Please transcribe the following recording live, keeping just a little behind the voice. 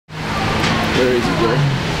Where is he, Joe?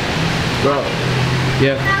 Bro.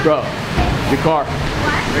 Yeah. Bro. Your car.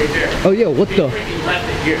 Right there. Oh yeah, what the? He left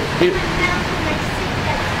it here.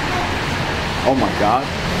 Oh my God.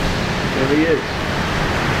 There he is.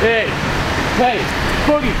 Hey. Hey.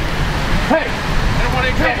 Boogie. Hey. I don't want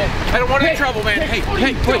any trouble. I don't want any trouble, man. Hey,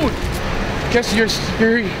 wait. Jesse, you're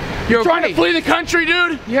Trying to flee the country,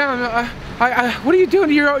 dude? Yeah, what are you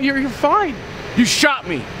doing? You're fine. You shot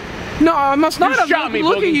me. No, I must not have. Shot me,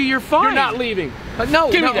 Look Boogie. at you, you're fine. You're not leaving. No,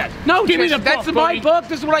 Give no, me that. No, Give me Jesse, the book, that's my Boogie. book.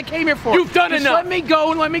 This is what I came here for. You've done Just enough. let me go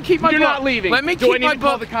and let me keep my book. You're not leaving. Let me Do I keep need my to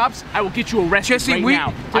call book. the cops? I will get you arrested Jesse, right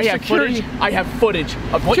now. I have security. footage. I have footage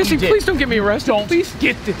of what Jesse, you did. please don't get me arrested. Don't please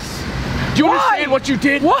get this. Do you understand what you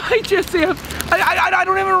did? Why, Jesse? I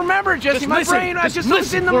don't even remember, Jesse. Just my listen, brain. I just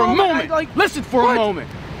was listen in the for moment. a moment. Listen for What? a moment.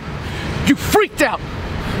 You freaked out.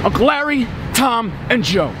 Uncle Larry, Tom, and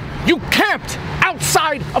Joe. You camped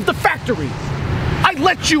outside of the factory. I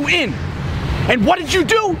let you in. And what did you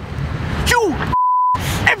do? You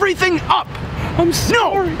everything up. I'm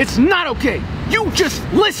sorry. No, it's not okay. You just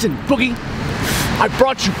listen, Boogie. I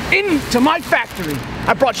brought you into my factory.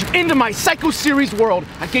 I brought you into my Psycho Series world.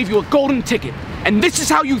 I gave you a golden ticket. And this is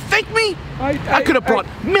how you thank me? I could have brought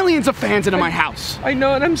millions of fans into my house. I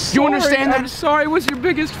know, and I'm sorry. You understand that? I'm sorry. I was your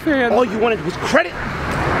biggest fan. All you wanted was credit?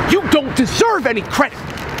 You don't deserve any credit.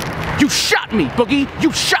 You shot me, Boogie.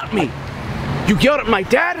 You shot me. You yelled at my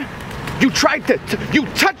dad. You tried to, you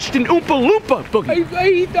touched an Oompa Loompa, Boogie.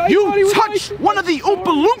 I You touched one of the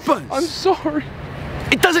Oompa Loompas. I'm sorry.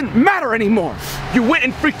 It doesn't matter anymore. You went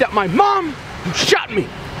and freaked out my mom. You shot me.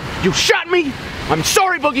 You shot me. I'm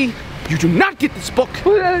sorry, Boogie. You do not get this book.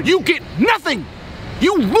 You get nothing.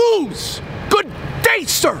 You lose. Good day,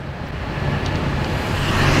 sir.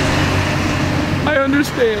 I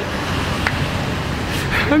understand.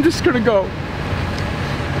 I'm just gonna go.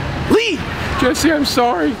 Leave. Jesse, I'm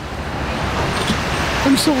sorry.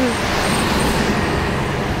 I'm sorry.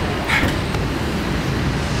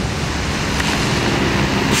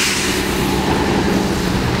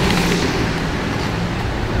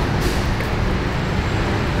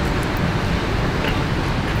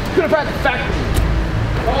 Could have had the factory.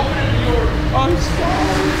 I'm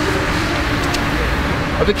sorry.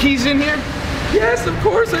 Are the keys in here? Yes, of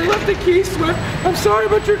course. I left the key Swift. I'm sorry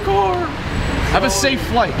about your car. Have a safe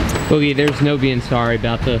flight. Boogie, there's no being sorry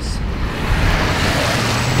about this.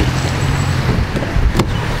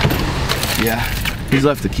 Yeah, he's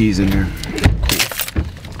left the keys in here.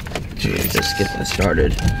 Jeez, let's get that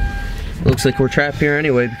started. Looks like we're trapped here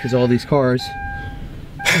anyway because of all these cars.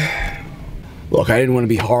 Look, I didn't want to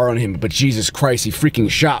be hard on him, but Jesus Christ, he freaking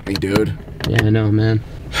shot me, dude. Yeah, I know, man.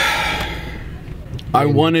 I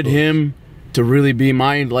wanted him to really be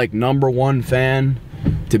my, like, #1 fan.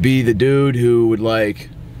 To be the dude who would, like,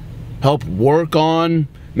 help work on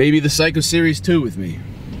maybe the Psycho Series 2 with me.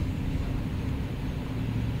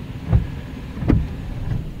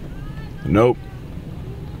 Nope.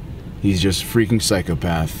 He's just a freaking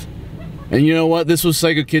psychopath. And you know what? This was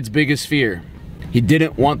Psycho Kid's biggest fear. He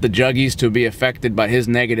didn't want the Juggies to be affected by his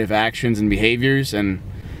negative actions and behaviors, and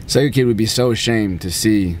Psycho Kid would be so ashamed to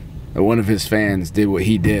see that one of his fans did what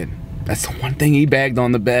he did. That's the one thing he bagged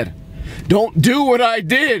on the bed. Don't do what I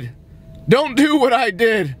did! Don't do what I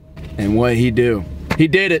did! And what he do? He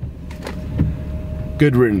did it.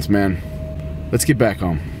 Good riddance, man. Let's get back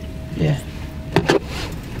home. Yeah.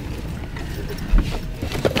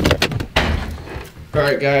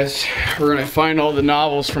 Alright guys, we're gonna find all the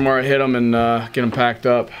novels from where I hid them and get them packed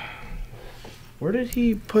up. Where did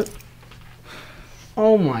he put...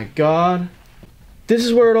 Oh my God. This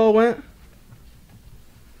is where it all went?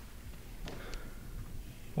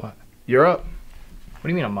 What? You're up. What do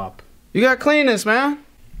you mean I'm up? You gotta clean this, man.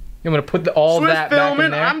 I'm gonna put all Swift that back in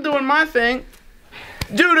filming, there. I'm doing my thing.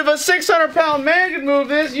 Dude, if a 600-pound man could move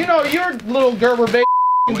this, you know your little Gerber baby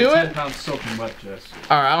can do it. 10 pounds soaking wet, Jess.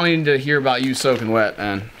 Alright, I don't need to hear about you soaking wet,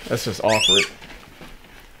 man. That's just awkward.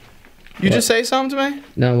 You just say something to me?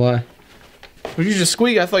 No, why? Would you just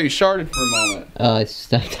squeak? I thought you sharted for a moment. I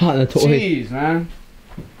stepped on the toy. Jeez, man.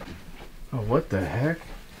 Oh, what the heck?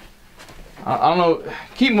 I don't know.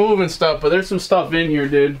 Keep moving stuff, but there's some stuff in here,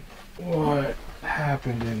 dude. What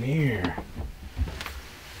happened in here?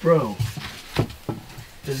 Bro.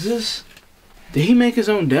 Is this... Did he make his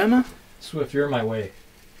own demo? Swift, you're in my way.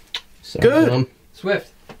 Sorry, Good. Mom.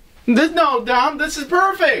 Swift. No, Dom, this is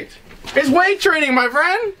perfect. It's weight training, my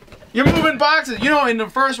friend. You're moving boxes. You know, in the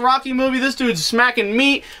first Rocky movie, this dude's smacking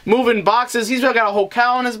meat, moving boxes. He's got a whole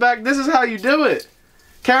cow on his back. This is how you do it.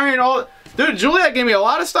 Carrying all... Dude, Juliet gave me a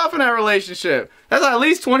lot of stuff in that relationship. That's at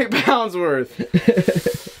least 20 pounds worth.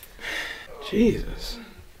 Jesus.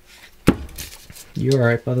 You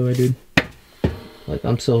alright, by the way, dude? Like,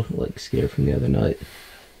 I'm so, like, scared from the other night.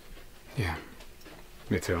 Yeah.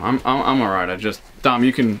 Me too. I'm alright. I just... Dom,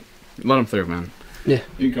 you can... Let him through, man. Yeah.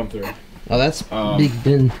 You can come through. Oh, that's Big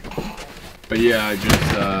Ben. But yeah, I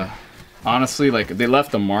just... honestly, like, they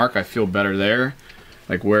left a mark. I feel better there.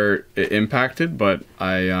 Like, where it impacted. But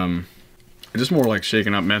I just more, like,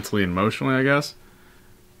 shaken up mentally and emotionally, I guess.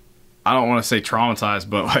 I don't want to say traumatized,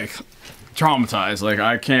 but, like... Traumatized. Like,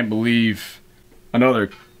 I can't believe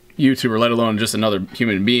another YouTuber, let alone just another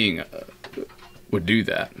human being, would do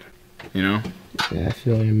that. You know? Yeah, I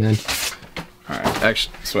feel you, man. Alright,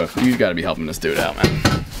 actually, Swift, you gotta be helping this dude out,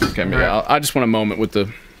 man. Okay, maybe I just want a moment with the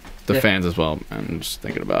fans as well, man. I'm just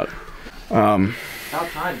thinking about it.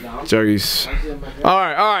 Juggies.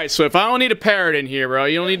 Alright, Swift, I don't need a parrot in here, bro.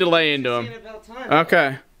 You don't need to lay into him.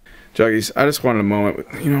 Okay. Juggies, I just wanted a moment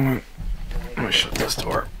with, you know what? I'm gonna shut this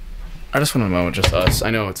door. I just wanted a moment, just us. I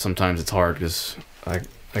know sometimes it's hard because I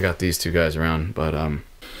got these two guys around, but I'm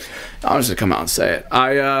just gonna come out and say it.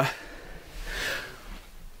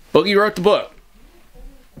 Boogie wrote the book.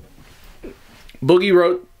 Boogie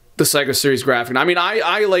wrote the Psycho series graphic. I mean,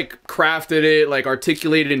 I like crafted it, like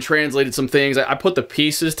articulated and translated some things. I put the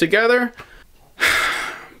pieces together,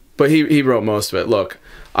 but he wrote most of it. Look,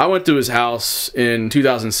 I went to his house in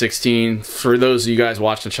 2016. For those of you guys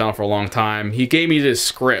watching the channel for a long time, he gave me this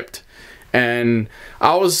script. And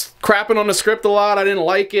I was crapping on the script a lot. I didn't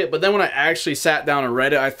like it. But then when I actually sat down and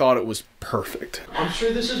read it, I thought it was perfect. I'm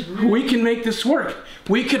sure this is... We can make this work.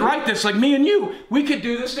 We could write this, like me and you. We could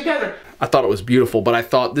do this together. I thought it was beautiful, but I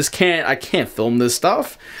thought, I can't film this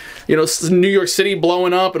stuff. You know, New York City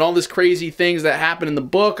blowing up and all this crazy things that happen in the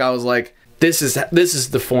book. I was like, this is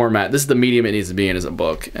the format. This is the medium it needs to be in as a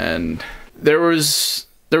book. And there was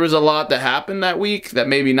a lot that happened that week that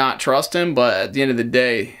made me not trust him. But at the end of the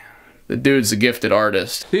day... The dude's a gifted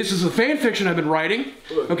artist. This is a fan fiction I've been writing.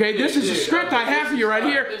 Okay, this is a script I have for you right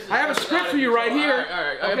here. I have a script for you right here.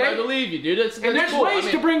 All right. I believe you, dude. That's and there's cool.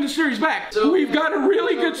 ways to bring the series back. We've got a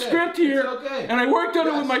really good script here. And I worked on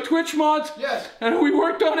it with my Twitch mods. Yes. And we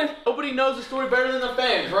worked on it. Nobody knows the story better than the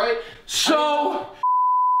fans, right? So,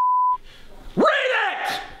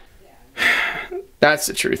 read it! That's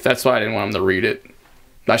the truth. That's why I didn't want him to read it.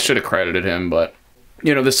 I should have credited him, but...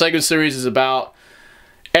 You know, the Psycho series is about...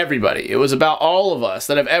 everybody. It was about all of us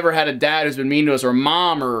that have ever had a dad who's been mean to us, or a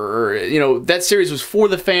mom, or you know, that series was for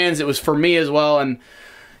the fans. It was for me as well, and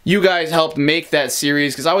you guys helped make that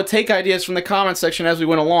series because I would take ideas from the comment section as we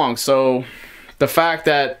went along. So the fact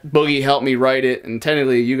that Boogie helped me write it, and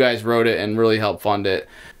technically you guys wrote it and really helped fund it,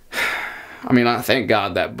 I mean, I thank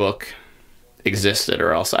God that book existed,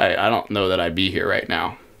 or else I don't know that I'd be here right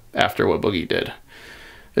now after what Boogie did.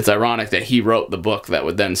 It's ironic that he wrote the book that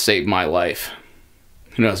would then save my life.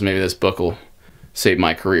 Who knows, maybe this book will save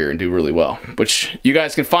my career and do really well. Which, you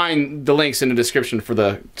guys can find the links in the description for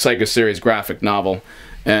the Psycho series graphic novel.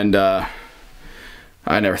 And, I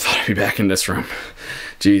never thought I'd be back in this room.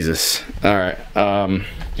 Jesus. Alright, I'm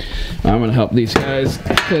gonna help these guys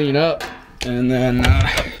clean up. And then,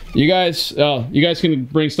 you guys can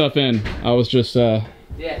bring stuff in. I was just, I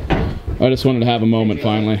just wanted to have a moment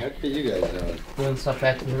finally. What are you guys doing? Putting stuff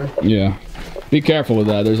back in the room? Yeah. Be careful with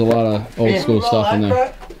that. There's a lot of old school stuff in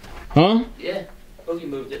there. Huh? Yeah. Boogie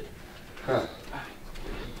moved it. Huh.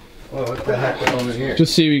 Well, what the heck is on in here?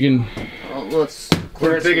 Just see if we can...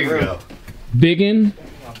 Where'd Biggin go? Biggin?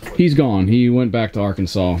 He's gone. He went back to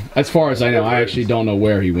Arkansas. As far as I know, I actually don't know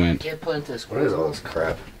where he went. Can't put into this. What is all this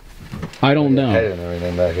crap? I don't know. Head and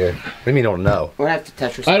everything back here. What do you mean you don't know? We're gonna have to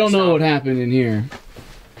Tetris. I don't know what happened in here.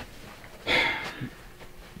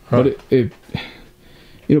 But it...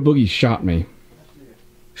 You know, Boogie shot me.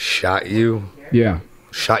 Shot you? Yeah.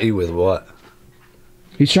 Shot you with what?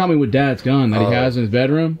 He shot me with Dad's gun that he has in his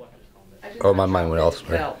bedroom. Oh, my mind went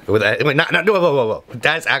elsewhere. Wait, whoa.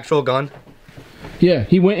 Dad's actual gun? Yeah,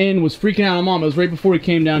 he went in, was freaking out on Mom. It was right before he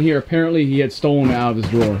came down here. Apparently, he had stolen it out of his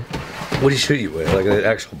drawer. What did he shoot you with? Like an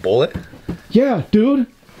actual bullet? Yeah, dude.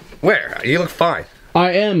 Where? You look fine.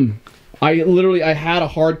 I am. I had a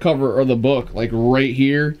hardcover of the book, like, right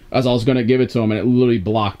here, as I was going to give it to him, and it literally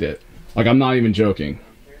blocked it. Like, I'm not even joking.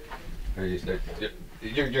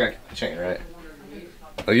 You're chain, right?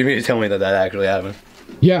 Oh, you mean to tell me that actually happened?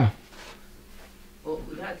 Yeah. Well,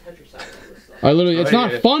 we got Tetris out of this stuff. I literally, it's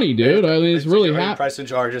not funny, dude. I mean, it's really happening. Pressing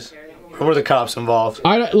charges. Who were the cops involved?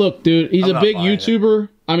 Look, dude, he's a big YouTuber. It.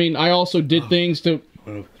 I mean, I also did things to... I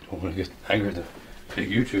don't want to get angry at the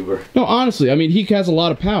big YouTuber. No, honestly, I mean, he has a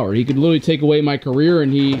lot of power. He could literally take away my career,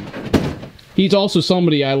 and he's also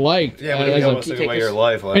somebody I liked. Yeah, but he almost took away your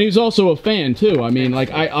life. Like. And he's also a fan, too. I mean,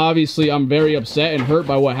 like, I'm very upset and hurt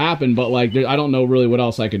by what happened, but, like, I don't know really what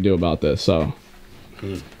else I could do about this, so...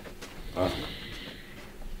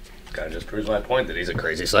 Kind of just proves my point that he's a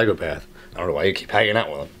crazy psychopath. I don't know why you keep hanging out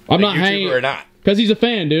with him. I'm not hanging. or not. Because he's a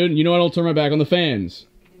fan, dude. You know I don't turn my back on the fans.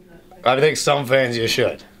 I think some fans you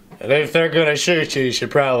should. And if they're gonna shoot you, you should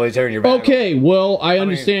probably turn your back. Okay, well, I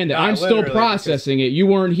understand that. I'm still processing it. You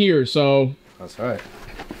weren't here, so. That's right.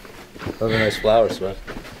 Those are nice flowers, Swift.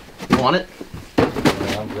 You want it?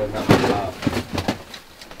 Yeah, I'm good.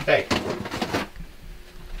 Hey.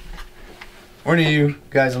 Weren't you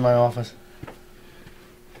guys in my office?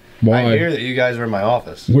 Why? I hear that you guys were in my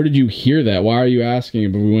office. Where did you hear that? Why are you asking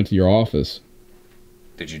if we went to your office?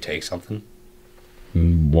 Did you take something?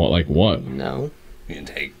 What, like what? No. You didn't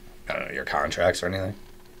take, I don't know, your contracts or anything?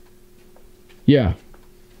 Yeah.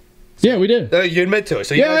 Yeah, we did. You admit to it.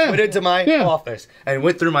 So you guys went into my office and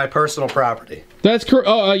went through my personal property. That's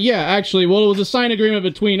correct. Yeah, actually, well, it was a signed agreement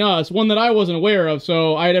between us, one that I wasn't aware of,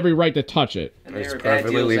 so I had every right to touch it. And they It's were bad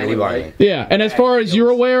perfectly deals legally anyway. binding. Yeah, and as far as you're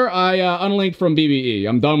aware, I unlinked from BBE.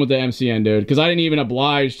 I'm done with the MCN, dude, because I didn't even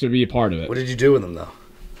oblige to be a part of it. What did you do with them, though?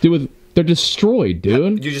 Dude, they're destroyed,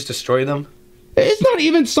 dude. You just destroy them? It's not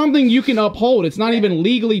even something you can uphold. It's not even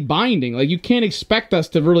legally binding. Like, you can't expect us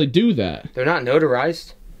to really do that. They're not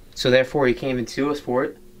notarized, so therefore you can't even sue us for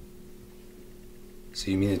it. So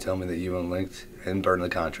you mean to tell me that you unlinked and burned the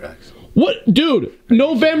contracts? What? Dude,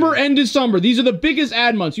 November and December. These are the biggest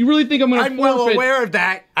ad months. You really think I'm going to forfeit? I'm well aware of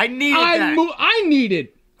that. I needed that. I need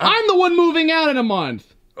it. I'm the one moving out in a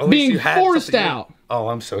month. Being forced out. Oh,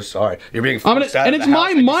 I'm so sorry. You're being forced out and of it's the my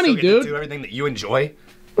house and money, you still get dude. to do everything that you enjoy?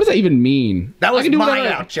 What does that even mean? That was I can do my whatever-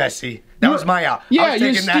 out, Jesse. That was my out. Yeah, I was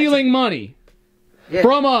you're taking that stealing money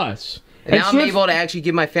from us. And now I'm able to actually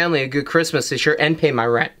give my family a good Christmas this year and pay my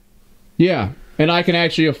rent. Yeah, and I can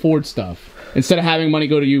actually afford stuff instead of having money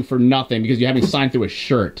go to you for nothing because you haven't signed through a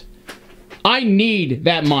shirt. I need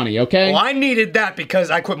that money, okay? Well, I needed that because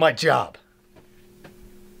I quit my job.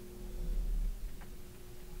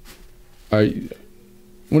 What are you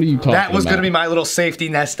talking about? That was going to be my little safety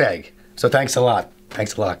nest egg. So thanks a lot.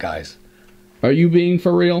 Thanks a lot, guys. Are you being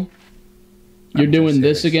for real? You're doing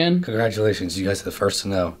this serious. again? Congratulations. You guys are the first to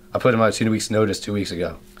know. I put in my 2 weeks notice 2 weeks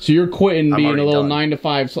ago. So you're quitting being a already little done. 9 to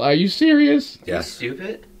 5. Are you serious? Yes. Are you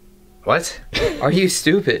stupid? What? Are you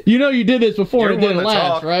stupid? You know you did this before and it You're didn't one to last,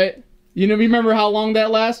 talk. right? You know, remember how long that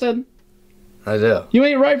lasted? I do. You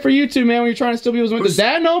ain't right for you two, man, when you're trying to steal people's money. Does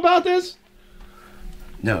Dad know about this?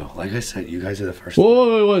 No, like I said, you guys are the first.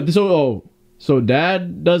 Whoa. So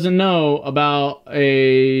Dad doesn't know about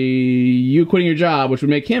you quitting your job, which would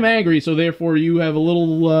make him angry. So therefore, you have a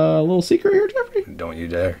little secret here, Jeffrey. Don't you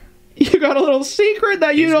dare. You got a little secret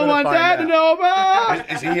that you don't want Dad to know about.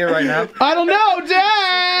 Is he here right now? I don't know,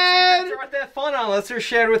 Dad. Secrets aren't that fun unless they're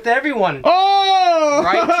shared with everyone. Oh,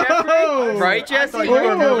 Right, Jeffrey? Right, I Jesse? thought you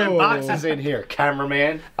were moving boxes in here,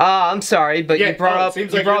 cameraman. I'm sorry, but you brought up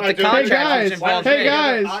seems you like brought you're up the not doing it. contract. which involves Hey me.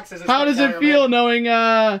 guys, boxes is how for does it cameraman. feel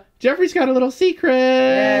knowing Jeffrey's got a little secret?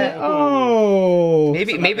 Yeah. Oh,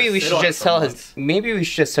 Maybe we sit should on it just for tell months. Maybe we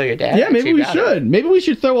should just tell your dad. yeah, maybe we actually about it. should. Maybe we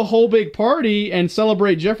should throw a whole big party and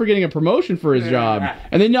celebrate Jeffrey getting a promotion for his job,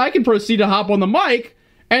 and then I can proceed to hop on the mic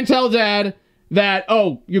and tell Dad that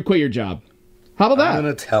you quit your job. How about that? I'm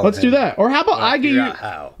gonna tell Let's do him. that. Or how about I get figure you? out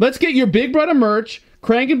how. Let's get your Big Brother merch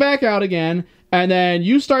cranking back out again, and then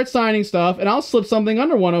you start signing stuff, and I'll slip something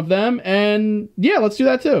under one of them, and yeah, let's do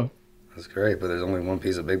that too. That's great, but there's only one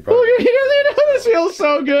piece of Big Brother. This feels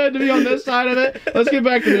so good to be on this side of it. Let's get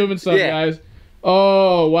back to moving stuff, Yeah. guys.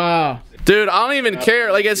 Oh, wow. Dude, I don't even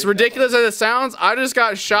care. Like, as ridiculous as it sounds, I just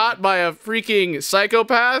got shot by a freaking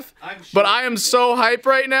psychopath. But I am so hyped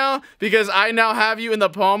right now because I now have you in the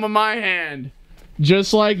palm of my hand.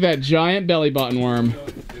 Just like that giant belly button worm.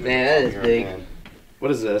 Man, that is big.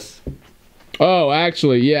 What is this? Oh,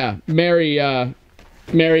 actually, yeah.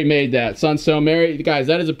 Mary made that. Sunstone Mary. Guys,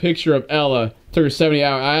 that is a picture of Ella. Took her 70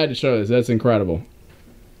 hours. I had to show this. That's incredible.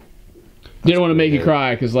 Didn't want to make you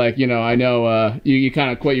cry because, like, you know, I know you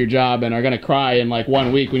kind of quit your job and are going to cry in, like,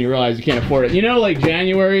 1 week when you realize you can't afford it. You know, like,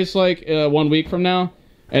 January is, like, 1 week from now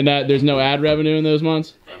and that there's no ad revenue in those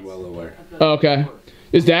months? I'm well aware. Oh, okay.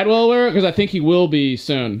 Is Dad well aware? Because I think he will be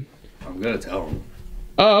soon. I'm gonna tell him.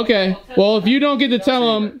 Oh, okay. Well, if you don't get to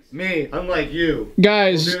tell him... Me, unlike you,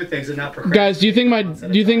 Guys... do things and not procrastinate. Guys, do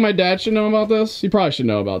you think my dad should know about this? He probably should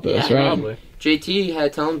know about this, Yeah, right? probably. JT had to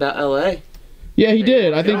tell him about LA. Yeah, he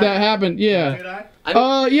did. I think that happened. Yeah.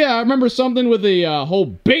 Yeah, I remember something with the whole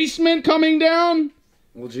basement coming down.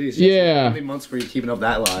 Well, geez. Yeah. How many months were you keeping up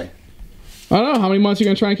that lie? I don't know. How many months are you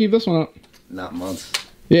going to try and keep this one up? Not months.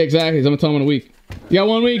 Yeah, exactly. I'm going to tell him in a week. You got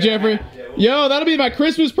 1 week, Jeffrey. Yo, that'll be my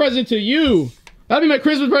Christmas present to you. That'll be my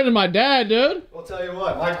Christmas present to my dad, dude. I'll tell you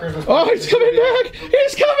what, my Christmas. Oh, he's coming back.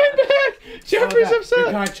 He's coming back. Jeffrey's Your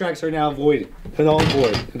upset. contracts are now voided. and all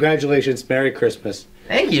aboard. Congratulations. Merry Christmas.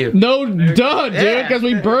 Thank you. No, duh, dude, because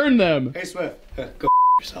we burned them. Hey, Swift. Go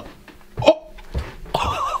yourself.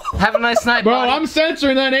 Have a nice night, Bro, buddy. I'm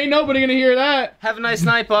censoring that. Ain't nobody gonna hear that. Have a nice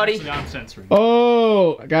night, buddy. Actually, I'm censoring.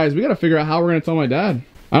 Oh, guys, we gotta figure out how we're gonna tell my dad.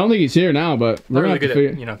 I don't think he's here now, but we're We're gonna really have to good figure.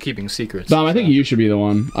 at, you know, keeping secrets. Dom, I think you should be the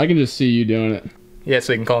one. I can just see you doing it. Yeah,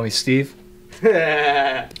 so you can call me Steve.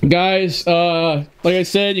 Guys, like I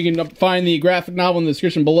said, you can find the graphic novel in the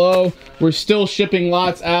description below. We're still shipping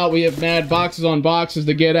lots out. We have mad boxes on boxes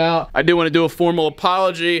to get out. I do want to do a formal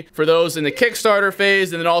apology for those in the Kickstarter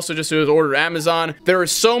phase, and then also just who was ordered Amazon. There are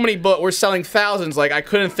so many books. We're selling thousands. Like, I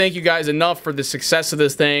couldn't thank you guys enough for the success of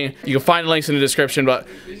this thing. You can find links in the description, but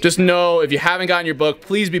just know if you haven't gotten your book,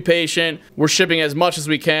 please be patient. We're shipping as much as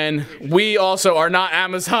we can. We also are not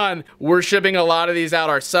Amazon. We're shipping a lot of these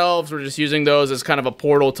out ourselves. We're just using those as kind of a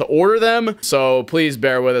portal to order them. So please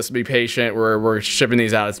bear with us, be patient. We're shipping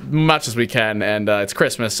these out as much as we can, and it's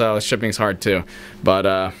Christmas, so shipping's hard too.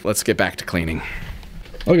 But let's get back to cleaning.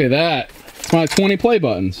 Look at that. It's my 20 play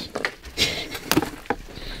buttons.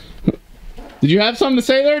 Did you have something to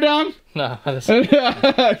say there, Dom? No,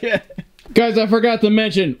 Okay. Guys, I forgot to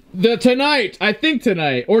mention, I think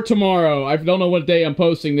tonight, or tomorrow, I don't know what day I'm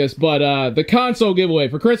posting this, but the console giveaway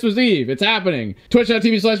for Christmas Eve, it's happening.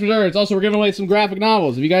 Twitch.tv/McJuggerNuggets. Also, we're giving away some graphic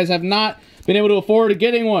novels. If you guys have not been able to afford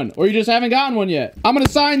getting one, or you just haven't gotten one yet, I'm going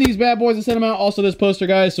to sign these bad boys and send them out. Also, this poster,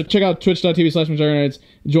 guys, so check out twitch.tv/McJuggerNuggets.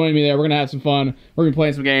 Join me there. We're going to have some fun. We're going to be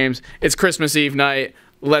playing some games. It's Christmas Eve night.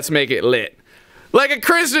 Let's make it lit. Like a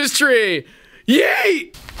Christmas tree!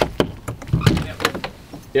 Yay!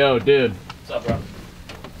 Yo, dude. What's up, bro?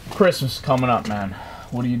 Christmas is coming up, man.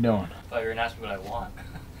 What are you doing? I thought you were gonna ask me what I want.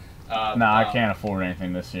 Nah, I can't afford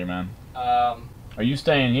anything this year, man. Are you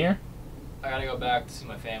staying here? I gotta go back to see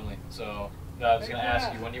my family, so I was gonna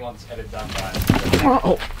ask you, when do you want this edit done by?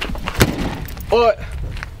 Oh. What?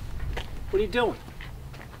 What are you doing?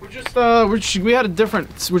 We're just, we had a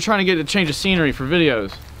different, we're trying to get a change of scenery for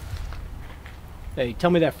videos. Hey, tell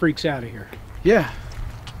me that freak's out of here. Yeah.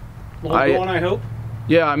 Long gone, I hope?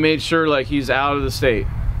 Yeah, I made sure, like, he's out of the state.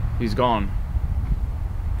 He's gone.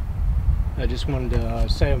 I just wanted to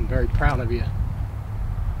say I'm very proud of you.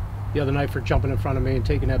 The other night for jumping in front of me and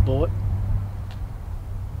taking that bullet.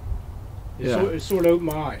 It sort of opened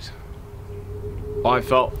my eyes. Well, I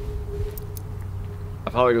felt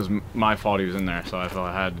like it was my fault he was in there, so I felt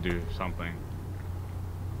I had to do something.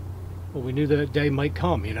 Well, we knew that day might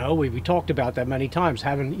come, you know? We talked about that many times,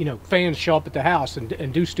 having, you know, fans show up at the house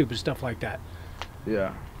and do stupid stuff like that.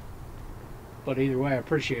 Yeah. But either way, I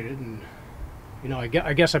appreciate it, and you know, I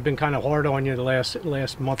guess I've been kind of hard on you the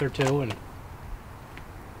last month or two, and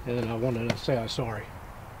I wanted to say I'm sorry.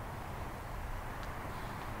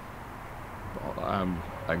 Well,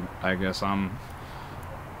 I guess I'm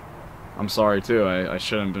sorry too. I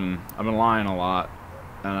shouldn't been. I've been lying a lot,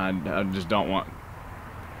 and I just don't want.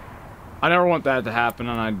 I never want that to happen,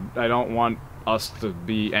 and I don't want us to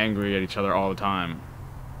be angry at each other all the time.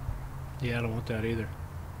 Yeah, I don't want that either.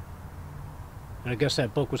 And I guess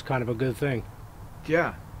that book was kind of a good thing.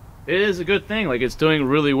 Yeah, it is a good thing. Like, it's doing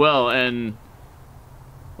really well, and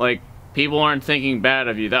like, people aren't thinking bad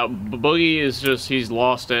of you. That Boogie is just, he's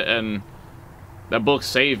lost it, and that book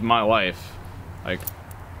saved my life. Like,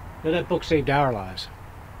 Yeah, that book saved our lives.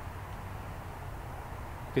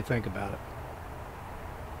 If you think about it.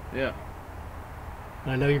 yeah.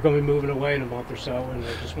 And I know you're going to be moving away in a month or so, and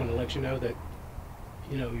I just want to let you know that,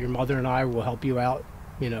 you know, your mother and I will help you out,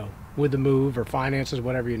 you know, with the move or finances,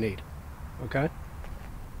 whatever you need. Okay?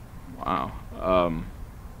 Wow.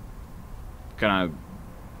 Can I,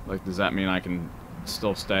 like, does that mean I can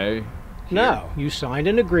still stay? No, you signed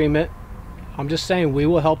an agreement. I'm just saying we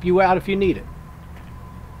will help you out if you need it.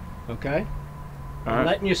 Okay? All I'm right.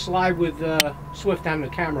 letting you slide with Swift having the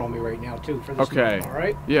camera on me right now, too, for this Okay. month, all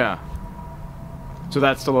right? Yeah. So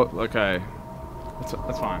that's still okay. That's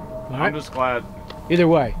fine. All I'm right? just glad. Either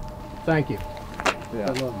way, thank you. Yeah.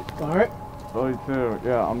 I love you. All right? Really too.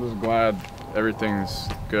 Yeah. I'm just glad everything's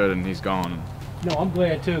good and he's gone. No, I'm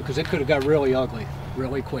glad, too, because it could have got really ugly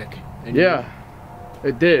really quick. And Yeah.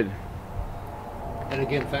 It did. And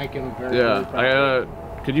again, thank you. I'm very, Yeah. very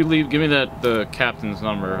proud. Could you give me the captain's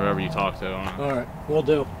number, whoever you talk to? All right, we'll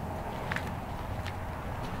do.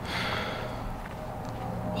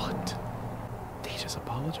 What? Did he just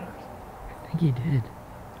apologize? I think he did.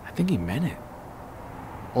 I think he meant it.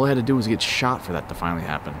 All I had to do was get shot for that to finally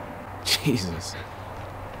happen. Jesus.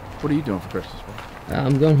 What are you doing for Christmas, bro?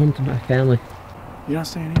 I'm going home to my family. You're not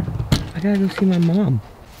staying here? I gotta go see my mom.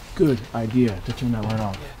 Good idea to turn that light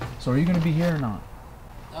off. So are you gonna be here or not?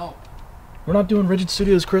 No. We're not doing RiDGiD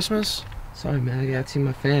STUDiOS Christmas? Sorry, man. I gotta see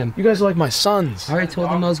my fam. You guys are like my sons. I already told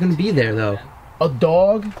them I was gonna be there, though. A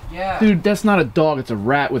dog? Yeah. Dude, that's not a dog. It's a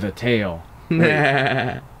rat with a tail. You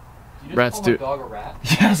just Rats call do- my dog a rat?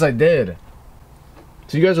 Yes, I did.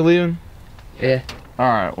 So you guys are leaving? Yeah. All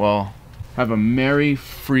right. Well, have a merry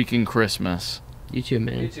freaking Christmas. You too,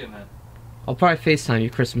 man. You too, man. I'll probably FaceTime you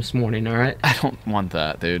Christmas morning, alright? I don't want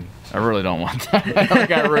that, dude. I really don't want that. Like,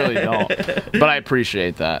 I really don't. But I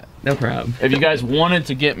appreciate that. No problem. If you guys wanted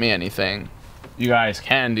to get me anything, you guys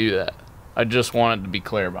can do that. I just wanted to be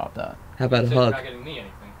clear about that. How about a So you're hug? not getting me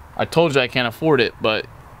anything. I told you I can't afford it, but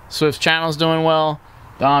Swift's channel's doing well.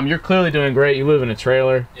 Dom, you're clearly doing great. You live in a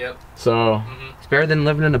trailer. Yep. So, It's better than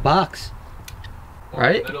living in a box.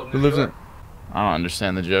 Right? who lives in... I don't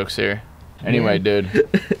understand the jokes here. Anyway, dude,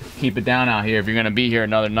 keep it down out here if you're going to be here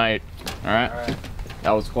another night. All right? Alright.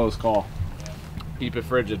 That was a close call. Keep it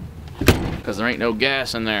frigid. Because there ain't no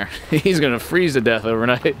gas in there. He's going to freeze to death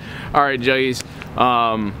overnight. All right, Juggies.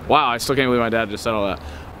 Wow, I still can't believe my dad just said all that.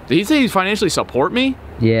 Did he say he'd financially support me?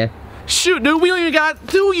 Yeah. Shoot, dude, we don't even got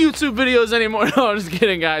 2 YouTube videos anymore. No, I'm just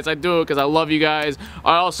kidding, guys. I do it because I love you guys.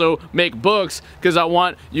 I also make books because I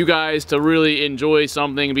want you guys to really enjoy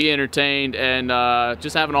something, be entertained, and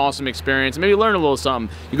just have an awesome experience. Maybe learn a little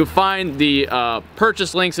something. You can find the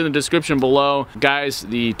purchase links in the description below. Guys,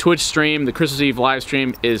 the Twitch stream, the Christmas Eve live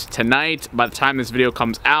stream is tonight. By the time this video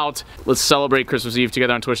comes out, let's celebrate Christmas Eve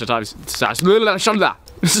together on Twitch.tv.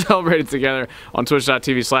 Celebrate it together on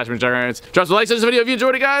twitch.tv/McJuggerNuggets. Drop some likes on this video if you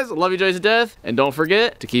enjoyed it, guys. Love you, Joys to death. And don't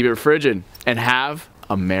forget to keep it frigid. And have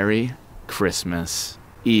a Merry Christmas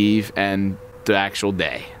Eve and the actual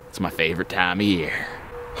day. It's my favorite time of year.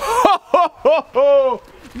 Ho, ho, ho, ho!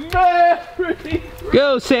 Merry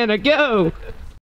Go, Santa, go!